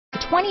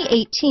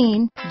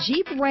2018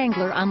 Jeep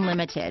Wrangler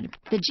Unlimited.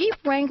 The Jeep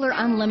Wrangler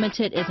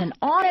Unlimited is an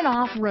on and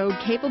off-road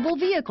capable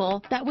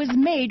vehicle that was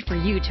made for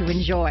you to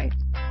enjoy.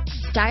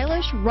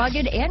 Stylish,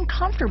 rugged, and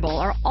comfortable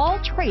are all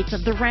traits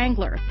of the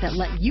Wrangler that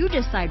let you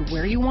decide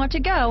where you want to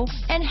go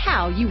and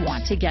how you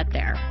want to get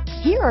there.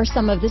 Here are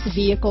some of this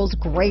vehicle's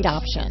great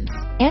options: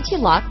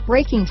 anti-lock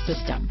braking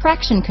system,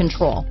 traction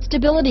control,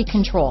 stability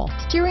control,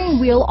 steering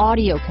wheel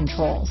audio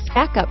controls,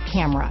 backup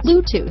camera,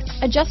 Bluetooth,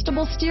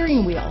 adjustable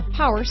steering wheel,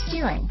 power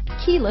steering,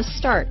 keyless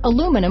start,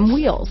 aluminum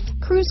wheels,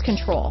 cruise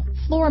control,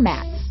 floor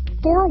mats,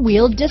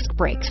 four-wheel disc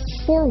brakes,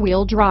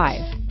 four-wheel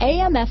drive,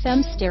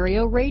 AM/FM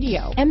stereo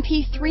radio,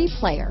 MP3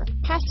 player,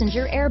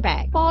 passenger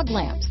airbag, fog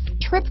lamps,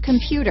 trip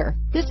computer.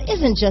 This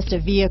isn't just a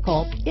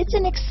vehicle, it's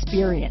an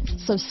experience.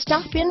 So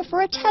stop in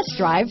for a test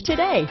drive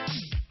today.